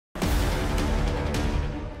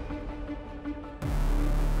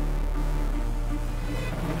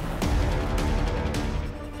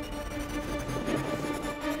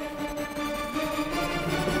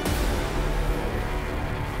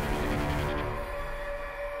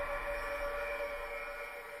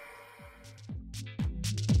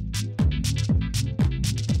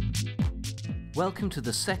Welcome to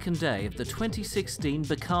the second day of the 2016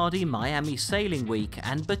 BACARDI Miami Sailing Week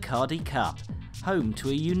and BACARDI Cup, home to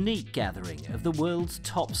a unique gathering of the world's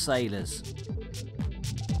top sailors.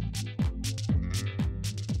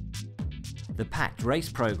 The packed race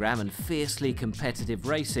programme and fiercely competitive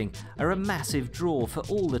racing are a massive draw for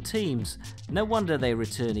all the teams. No wonder they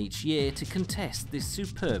return each year to contest this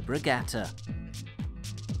superb regatta.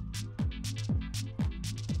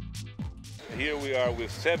 Here we are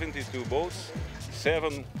with 72 boats,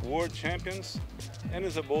 7 world champions, and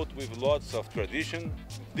it's a boat with lots of tradition.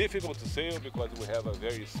 Difficult to sail because we have a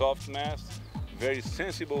very soft mast, very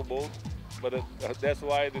sensible boat, but that's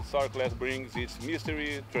why the Jahzzar class brings its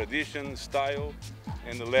mystery, tradition, style,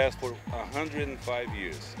 and lasts for 105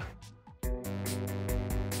 years.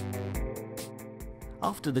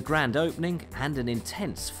 After the grand opening and an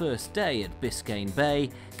intense first day at Biscayne Bay,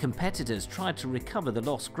 competitors tried to recover the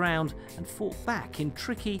lost ground and fought back in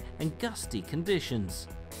tricky and gusty conditions.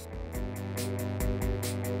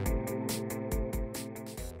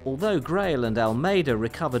 Although Grail and Almeida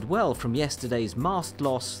recovered well from yesterday's mast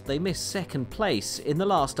loss, they missed second place in the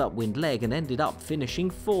last upwind leg and ended up finishing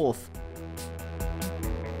fourth.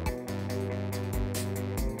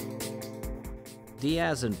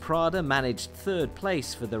 Diaz and Prada managed third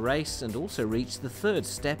place for the race and also reached the third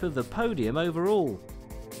step of the podium overall.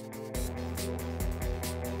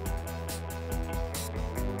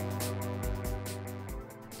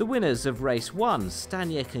 The winners of race 1,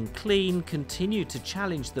 Staniek and Kleen, continued to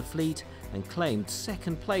challenge the fleet and claimed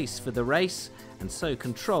second place for the race and so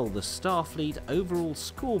control the Starfleet overall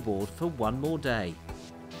scoreboard for one more day.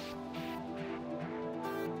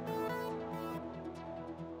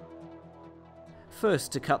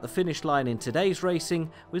 First to cut the finish line in today's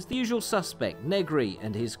racing was the usual suspect, Negri,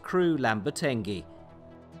 and his crew Lambertenghi.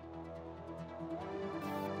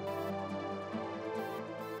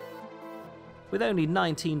 With only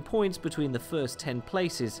 19 points between the first 10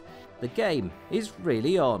 places, the game is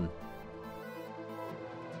really on.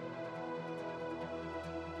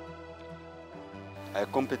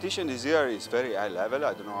 Competition this year is very high level.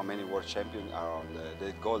 I don't know how many world champions are on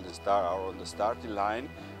the Golden Star are on the starting line,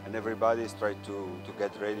 and everybody is trying to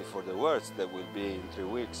get ready for the Worlds that will be in 3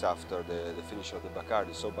 weeks after the finish of the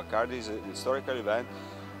BACARDI. So BACARDI is an historical event,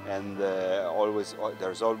 and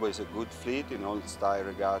there's always a good fleet in all-style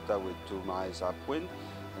regatta with 2 miles upwind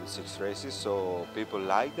and 6 races. So people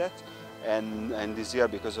like that, and this year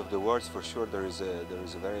because of the Worlds, for sure there is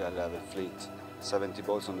a very high level fleet. 70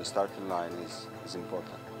 boats on the starting line is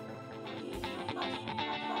important.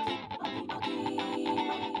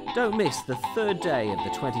 Don't miss the third day of the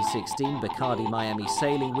 2016 BACARDI Miami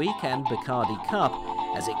Sailing Week and BACARDI Cup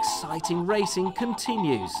as exciting racing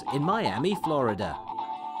continues in Miami, Florida.